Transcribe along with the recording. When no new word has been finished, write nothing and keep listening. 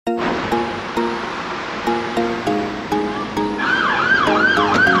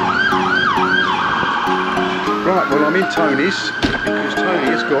Right, well I'm in Tony's because Tony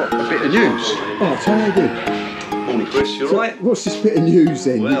has got a bit of news. Oh, Tony, good. Morning, Chris, you alright? What's this bit of news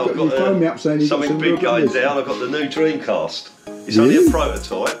then? Well, you phoned me up saying you've got something some big real going good news. down. I've got the new Dreamcast. It's Really? only a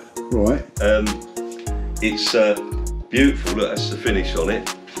prototype. Right. It's beautiful. Look, that's the finish on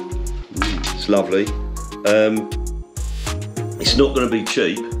it. It's lovely. It's not going to be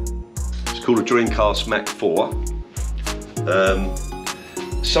cheap. It's called a Dreamcast Mac 4.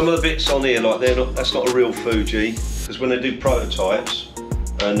 Some of the bits on here, like that's not a real Fuji, because when they do prototypes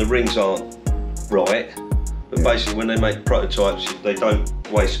and the rings aren't right, but basically when they make prototypes, they don't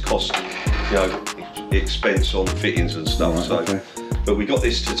waste cost, you know, expense on fittings and stuff. Right, so, okay. but we got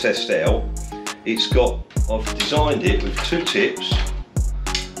this to test out. I've designed it with two tips.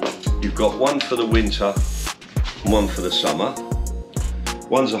 You've got one for the winter and one for the summer.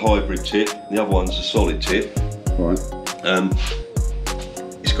 One's a hybrid tip, the other one's a solid tip. Right.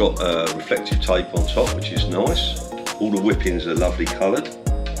 It's got reflective tape on top, which is nice. All the whippings are lovely coloured.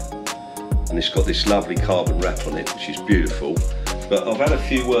 And it's got this lovely carbon wrap on it, which is beautiful. But I've had a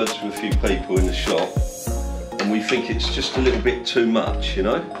few words with a few people in the shop, and we think it's just a little bit too much, you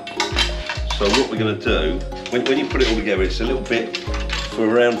know? So what we're going to do, when you put it all together, it's a little bit for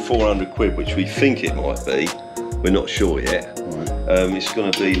around 400 quid, which we think it might be. We're not sure yet. Right. It's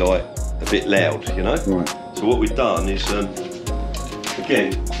going to be like a bit loud, you know? Right. So what we've done is,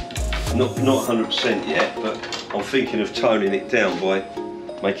 again, not 100% yet, but I'm thinking of toning it down by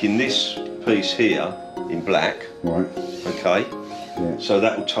making this piece here in black. Right. Okay. Yeah. So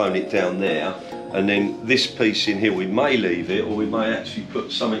that will tone it down there, and then this piece in here we may leave it, or we may actually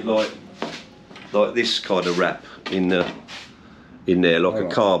put something like this kind of wrap in there, like a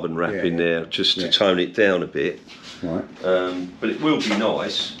carbon wrap in there, just to tone it down a bit. Right. But it will be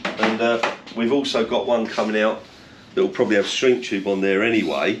nice, and we've also got one coming out that will probably have shrink tube on there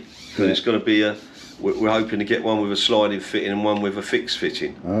anyway, because it's going to be we're hoping to get one with a sliding fitting and one with a fixed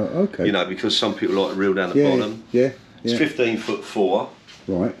fitting. Oh, okay. You know, because some people like to reel down the bottom. Yeah. It's 15'4".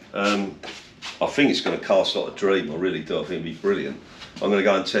 Right. I think it's going to cast like a dream. I really do. I think it'll be brilliant. I'm going to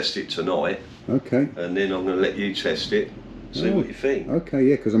go and test it tonight, Okay. and then I'm going to let you test it, see what you think. Okay,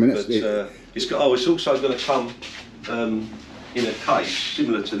 yeah, because I mean, that's But it's also going to come in a case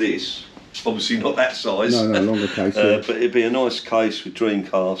similar to this. Obviously not that size. No, longer case. Yeah. But it'd be a nice case with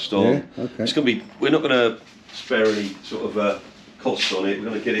Dreamcast on. Yeah, okay. It's going to be. We're not going to spare any sort of costs on it. We're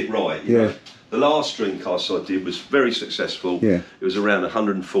going to get it right. You know? The last Dreamcast I did was very successful. Yeah. It was around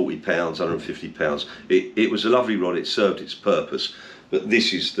 £140, £150. It was a lovely rod. It served its purpose. But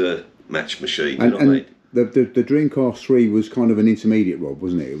this is the match machine. You know what I mean? The Dreamcast 3 was kind of an intermediate rod,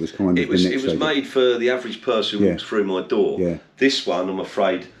 wasn't it? It was kind of it was made for the average person who walks through my door. Yeah. This one, I'm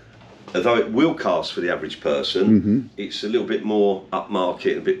afraid, although it will cast for the average person, it's a little bit more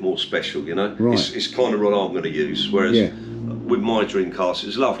upmarket, a bit more special, you know? Right. It's kind of rod I'm going to use, whereas with my Dreamcast, it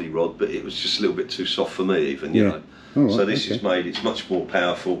was a lovely rod, but it was just a little bit too soft for me even, you know? Oh, right, so this is made, it's much more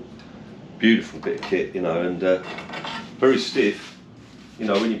powerful, beautiful bit of kit, you know, and very stiff. You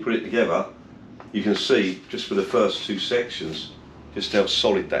know, when you put it together, you can see just for the first two sections just how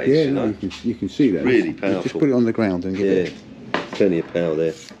solid that is. You know? You can see that. Really powerful. Just put it on the ground and get it. Plenty of power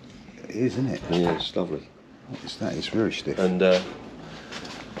there. It is, isn't it? Yeah, it's lovely. That is very stiff. And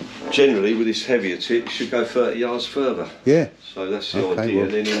generally with this heavier tip, you should go 30 yards further. Yeah. So that's the idea. Well.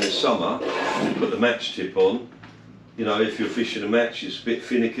 And then in the summer, you put the match tip on. You know, if you're fishing a match, it's a bit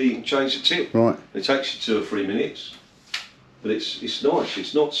finicky, you can change the tip. Right. It takes you 2 or 3 minutes, but it's nice.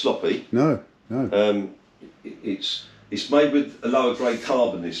 It's not sloppy. No. It's made with a lower grade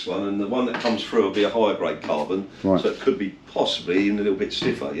carbon, this one, and the one that comes through will be a higher grade carbon. Right. So it could be possibly even a little bit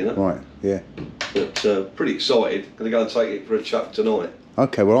stiffer, you know. Right. Yeah. But pretty excited. Going to go and take it for a chuck tonight.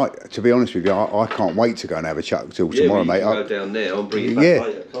 Okay, well, to be honest with you, I can't wait to go and have a chuck till tomorrow, mate. Go down now and bring it back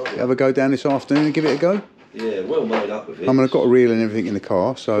later, can't you? Have a go down this afternoon and give it a go? Yeah, well made up of it. I mean, I've got a reel and everything in the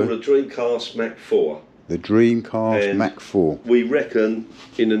car, so... Called a Dreamcast Mac 4. The Dreamcast Mac 4. We reckon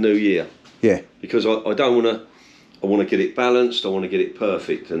in the new year. Yeah. Because I don't want to... I want to get it balanced, I want to get it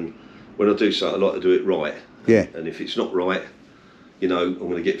perfect, and when I do something, I like to do it right. Yeah. And if it's not right, you know, I'm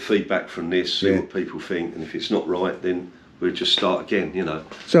going to get feedback from this, see what people think, and if it's not right, then we'll just start again, you know.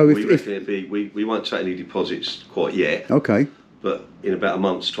 So we won't take any deposits quite yet. Okay. But in about a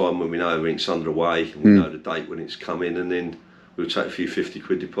month's time, when we know everything's underway, and we know the date when it's coming, and then we'll take a few 50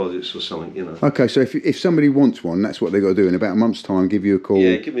 quid deposits or something, you know. Okay, so if somebody wants one, that's what they've got to do. In about a month's time, give you a call.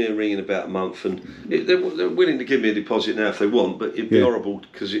 Yeah, give me a ring in about a month, and they're willing to give me a deposit now if they want, but it'd be horrible,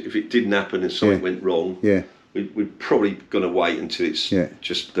 because if it didn't happen and something went wrong, we're probably going to wait until it's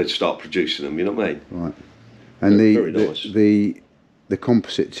just they start producing them, you know what I mean? Right. And the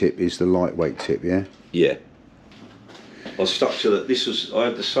composite tip is the lightweight tip, yeah? Yeah. I stuck to that. I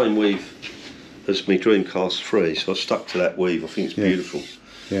had the same weave as my Dreamcast 3, so I stuck to that weave. I think it's beautiful.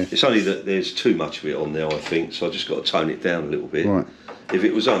 Yeah. It's only that there's too much of it on there, I think, so I just got to tone it down a little bit. Right. If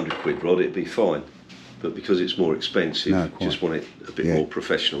it was £100 rod, it'd be fine, but because it's more expensive, just want it a bit more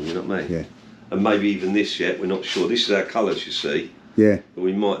professional. You know what I mean? Yeah. And maybe even this yet, we're not sure. This is our colours, you see. Yeah. But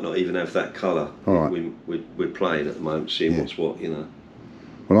we might not even have that colour. All right. We're playing at the moment, seeing what's what, you know.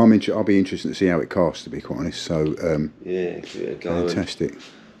 Well, I'll be interested to see how it casts, to be quite honest. So yeah, give it a go. Fantastic.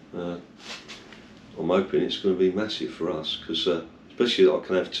 I'm hoping it's going to be massive for us, because especially I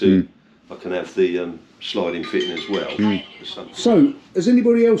can have two. I can have the sliding fitting as well. So, has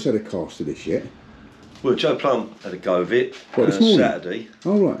anybody else had a cast of this yet? Well, Joe Plum had a go of it this morning? Saturday.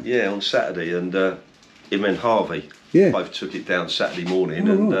 Oh, right. Yeah, on Saturday, and him and Harvey both took it down Saturday morning,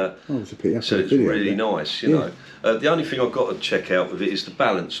 and it's a pity. so it's really nice, you know. The only thing I've got to check out with it is the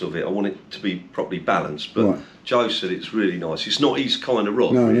balance of it. I want it to be properly balanced, but Joe said it's really nice. It's not his kind of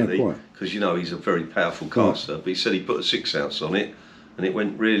rod, really, because you know he's a very powerful caster. But he said he put a 6 ounce on it, and it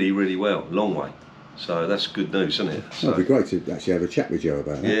went really, really well, long way. So that's good news, isn't it? So, it'd be great to actually have a chat with Joe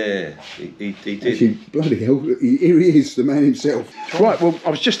about that. Yeah, he did. Actually, bloody hell, here he is, the man himself. Right, well, I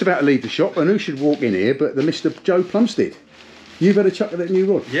was just about to leave the shop, and who should walk in here but the Mr. Joe Plumstead. You've had a chuck at that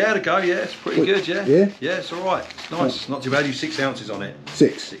new rod? Yeah, had a go, yeah, it's pretty good, yeah. Yeah? Yeah, it's alright, it's nice, it's not too bad, you 6 ounces on it.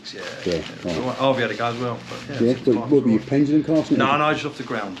 6? 6, yeah. Yeah, All right. Harvey had a go as well. But what were you, pendulum casting? No, just off the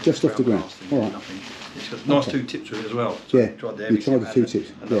ground. Just off the ground, alright. Nothing. It's got nice 2 tips with it as well. So you tried the tried the 2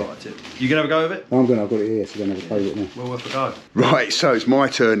 tips. And the right tip. You gonna have a go with it? I've got it here, so I'm going to have a play with it now. Well worth a go. Right, so it's my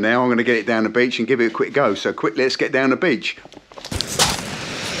turn now. I'm going to get it down the beach and give it a quick go. So quickly, let's get down the beach.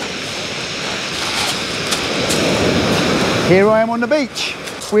 Here I am on the beach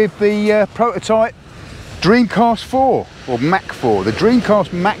with the prototype Dreamcast 4, or Mac 4, the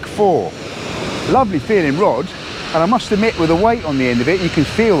Dreamcast Mac 4. Lovely feeling rod, and I must admit with the weight on the end of it, you can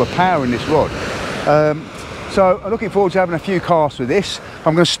feel the power in this rod. So I'm looking forward to having a few casts with this.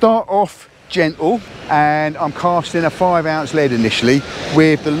 I'm going to start off gentle, and I'm casting a 5 ounce lead initially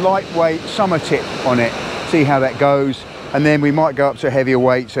with the lightweight summer tip on it, see how that goes, and then we might go up to heavier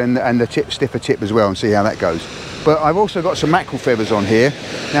weights and the stiffer tip as well, and see how that goes. But I've also got some mackerel feathers on here.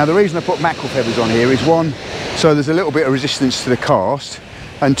 Now the reason I put mackerel feathers on here is 1, so there's a little bit of resistance to the cast,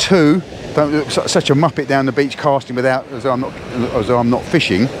 and 2, don't look such a muppet down the beach casting as though I'm not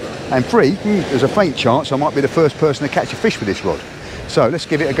fishing, and 3, there's a faint chance I might be the first person to catch a fish with this rod. So let's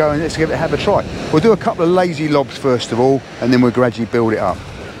give it a go and let's have a try. We'll do a couple of lazy lobs first of all, and then we'll gradually build it up.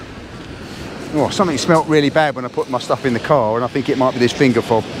 Oh, something smelt really bad when I put my stuff in the car, and I think it might be this finger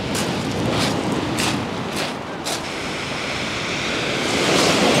fob.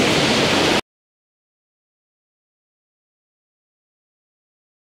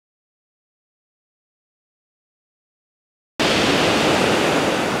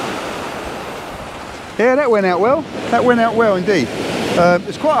 Yeah, that went out well. That went out well indeed.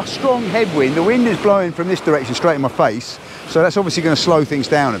 It's quite a strong headwind. The wind is blowing from this direction straight in my face, so that's obviously going to slow things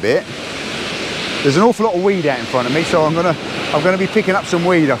down a bit. There's an awful lot of weed out in front of me, so I'm gonna be picking up some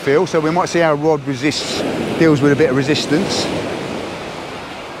weed, I feel. So we might see how rod deals with a bit of resistance.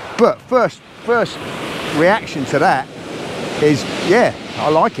 But first reaction to that is, yeah, I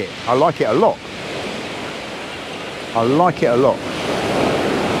like it. I like it a lot. I like it a lot.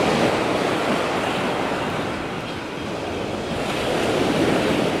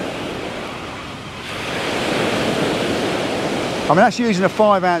 I mean, that's using a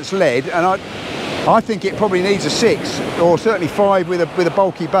 5 ounce lead, and I think it probably needs a 6, or certainly 5 with a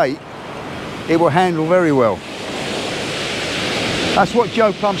bulky bait. It will handle very well. That's what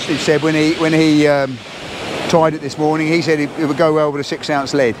Joe Plumstead said when he tried it this morning. He said it would go well with a 6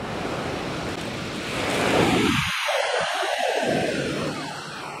 ounce lead.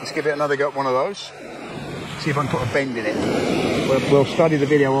 Let's give it another go at one of those. See if I can put a bend in it. We'll study the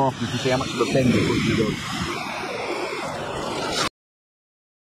video after to see how much of a bend it puts in the rod.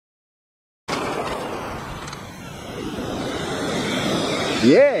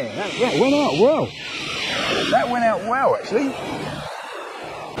 Yeah, that went out well. That went out well, actually.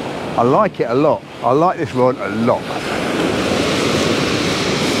 I like it a lot. I like this rod a lot.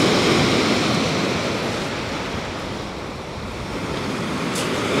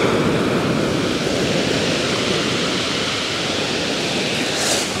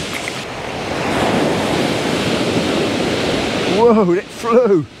 Whoa, it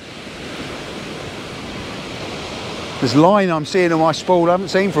flew. There's line I'm seeing on my spool I haven't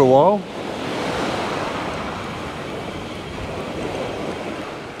seen for a while.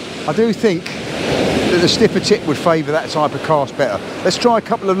 I do think that the stiffer tip would favour that type of cast better. Let's try a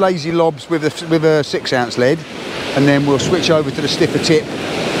couple of lazy lobs with a 6 ounce lead, and then we'll switch over to the stiffer tip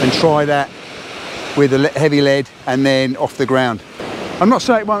and try that with a heavy lead and then off the ground. I'm not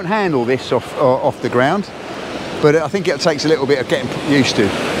saying it won't handle this off the ground, but I think it takes a little bit of getting used to.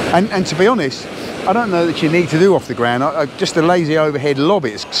 And to be honest, I don't know that you need to do off the ground. Just a lazy overhead lob,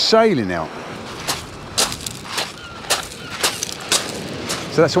 it's sailing out.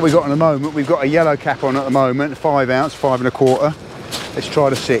 So that's what we've got in the moment. We've got a yellow cap on at the moment, 5 ounce, 5 1/4. Let's try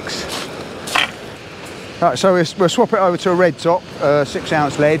the 6. Right, so we'll swap it over to a red top, 6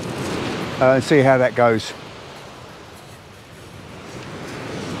 ounce lead, and see how that goes.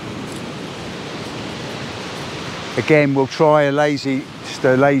 Again, we'll try just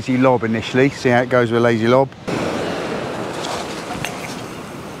a lazy lob initially, see how it goes with a lazy lob.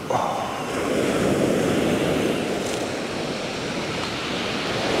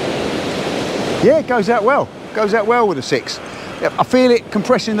 Yeah, it goes out well. Goes out well with a 6. I feel it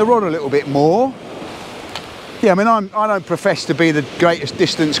compressing the rod a little bit more. Yeah, I mean, I don't profess to be the greatest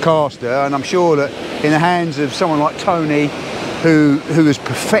distance caster, and I'm sure that in the hands of someone like Tony, who has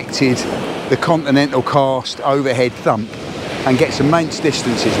perfected the continental cast overhead thump and gets immense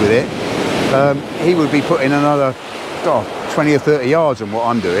distances with it, he would be putting another 20 or 30 yards on what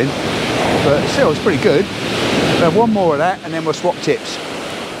I'm doing. But still, it's pretty good. We'll have one more of that, and then we'll swap tips.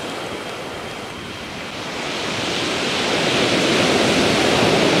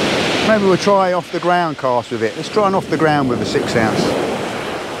 Maybe we'll try off the ground cast with it. Let's try an off the ground with a 6 ounce.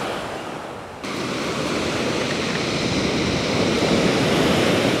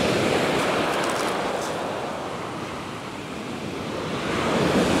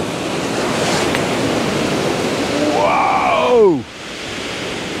 Whoa!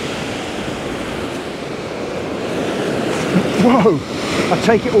 Whoa! I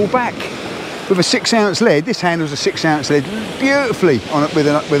take it all back. With a 6 ounce lead, this handles a 6 ounce lead beautifully on it with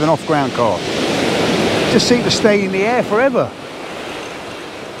an off ground cast. Just seem to stay in the air forever.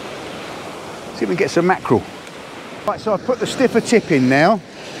 See if we can get some mackerel. Right, so I put the stiffer tip in now.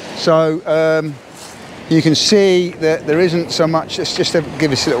 So you can see that there isn't so much. Let's just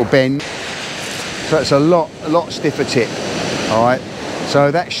give us a little bend. So it's a lot stiffer tip. All right.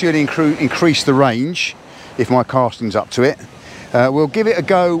 So that should increase the range if my casting's up to it. We'll give it a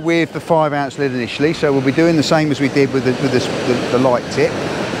go with the 5 ounce lead initially, so we'll be doing the same as we did with the light tip,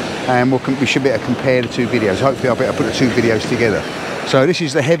 and we should be able to compare the 2 videos. Hopefully I'll be able to put the 2 videos together. So this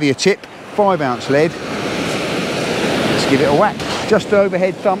is the heavier tip, 5 ounce lead. Let's give it a whack. Just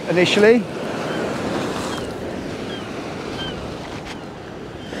overhead thump initially.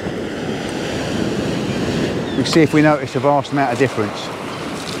 We'll see if we notice a vast amount of difference.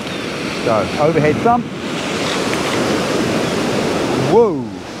 So overhead thump. Whoa,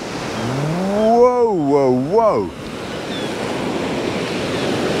 whoa, whoa, whoa.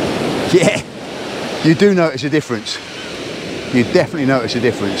 Yeah, you do notice a difference. You definitely notice a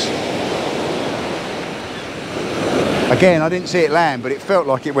difference. Again, I didn't see it land, but it felt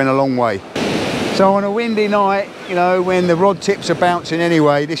like it went a long way. So on a windy night, you know, when the rod tips are bouncing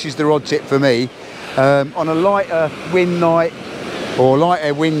anyway, this is the rod tip for me. On a lighter wind night or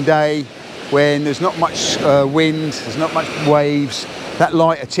lighter wind day, when there's not much wind, there's not much waves, that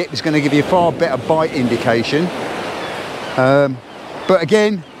lighter tip is going to give you a far better bite indication. But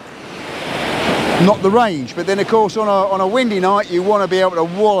again, not the range. But then of course on a windy night you want to be able to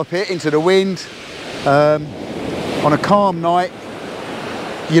wallop it into the wind. On a calm night,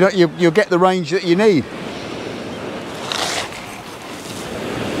 you'll get the range that you need.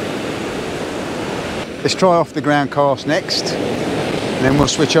 Let's try off the ground cast next, and then we'll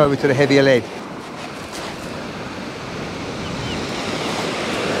switch over to the heavier lead.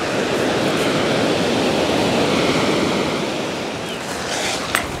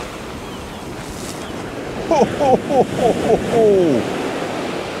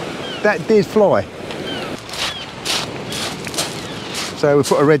 That did fly. So we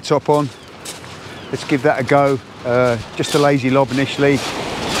put a red top on. Let's give that a go. Just a lazy lob initially.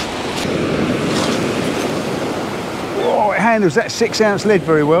 Oh, it handles that 6 ounce lead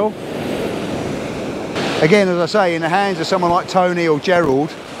very well. Again, as I say, in the hands of someone like Tony or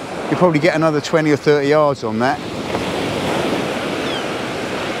Gerald, you'll probably get another 20 or 30 yards on that.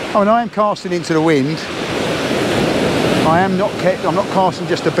 I mean, I am casting into the wind. I'm not casting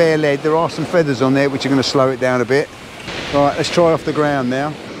just a bare lead. There are some feathers on there which are going to slow it down a bit. Right, let's try off the ground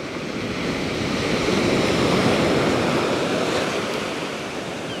now.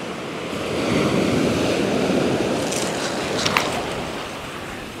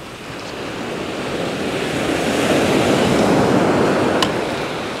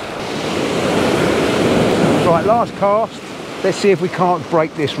 Right, last cast. Let's see if we can't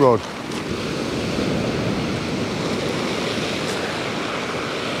break this rod.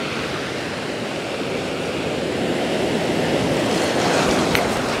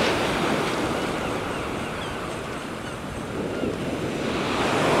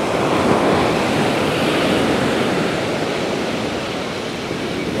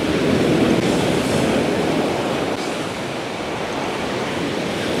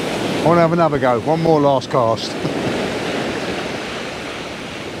 I want to have another go, one more last cast.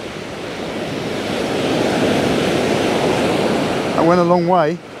 That went a long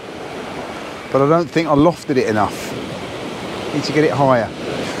way, but I don't think I lofted it enough. Need to get it higher.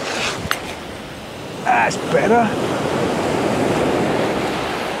 That's better.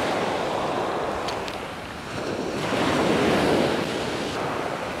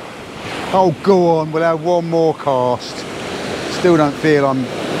 Oh, go on, we'll have one more cast. Still don't feel I'm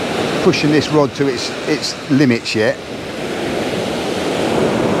pushing this rod to its limits yet.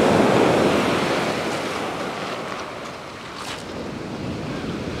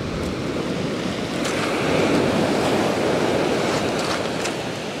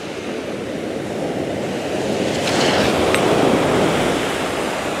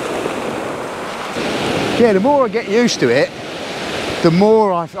 Yeah, the more I get used to it, the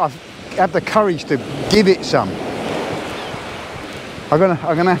more I have the courage to give it some. I'm gonna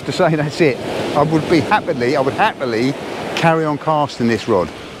have to say that's it. I would happily carry on casting this rod,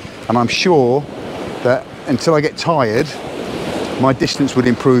 and I'm sure that until I get tired, my distance would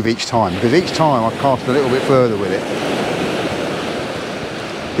improve each time, because each time I cast a little bit further with it.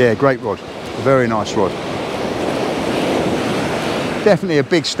 Yeah, great rod, a very nice rod. Definitely a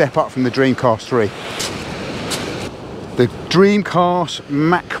big step up from the Dreamcast 3. The Dreamcast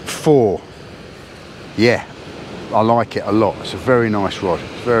Mach 4. Yeah, I like it a lot. It's a very nice rod.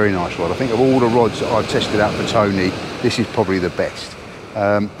 Very nice rod. I think of all the rods that I've tested out for Tony, this is probably the best.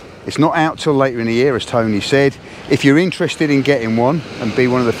 It's not out till later in the year, as Tony said. If you're interested in getting one and be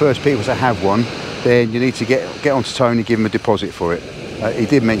one of the first people to have one, then you need to get onto Tony, give him a deposit for it. He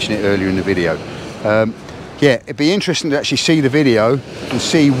did mention it earlier in the video. Yeah, it'd be interesting to actually see the video and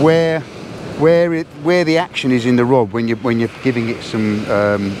see where the action is in the rod when you're giving it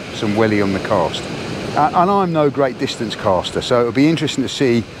some welly on the cast. And I'm no great distance caster, so it'll be interesting to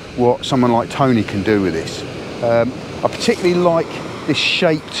see what someone like Tony can do with this. I particularly like this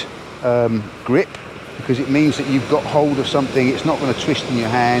shaped grip, because it means that you've got hold of something, it's not going to twist in your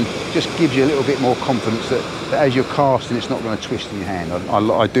hand. It just gives you a little bit more confidence that as you're casting, it's not going to twist in your hand.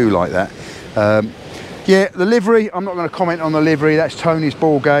 I do like that. Yeah, the livery, I'm not going to comment on the livery, that's Tony's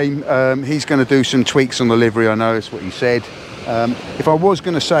ball game. He's going to do some tweaks on the livery, I know that's what he said. If I was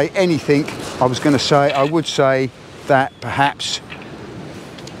going to say anything, I would say that perhaps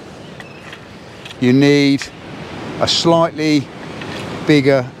you need a slightly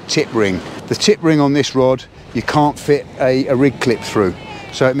bigger tip ring. The tip ring on this rod, you can't fit a rig clip through.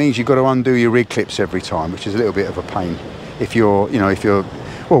 So it means you've got to undo your rig clips every time, which is a little bit of a pain if you're,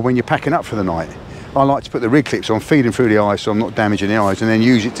 when you're packing up for the night. I like to put the rig clips on, feed them through the eyes so I'm not damaging the eyes, and then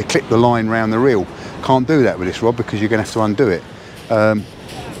use it to clip the line round the reel. Can't do that with this rod because you're going to have to undo it.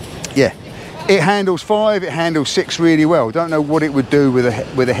 Yeah, it handles 5, it handles 6 really well. Don't know what it would do with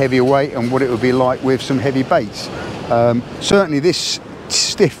a heavier weight and what it would be like with some heavy baits. Certainly this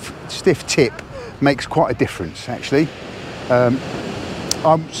stiff tip makes quite a difference actually.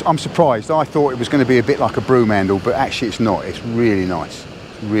 I'm surprised. I thought it was going to be a bit like a broom handle, but actually it's not. It's really nice,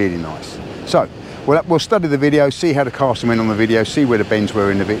 really nice. So we'll study the video, see how the casting went on the video, see where the bends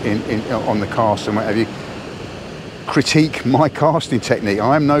were on the cast and what have you. Critique my casting technique.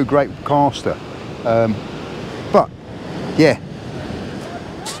 I am no great caster, but yeah,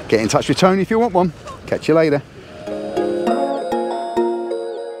 get in touch with Tony if you want one. Catch you later.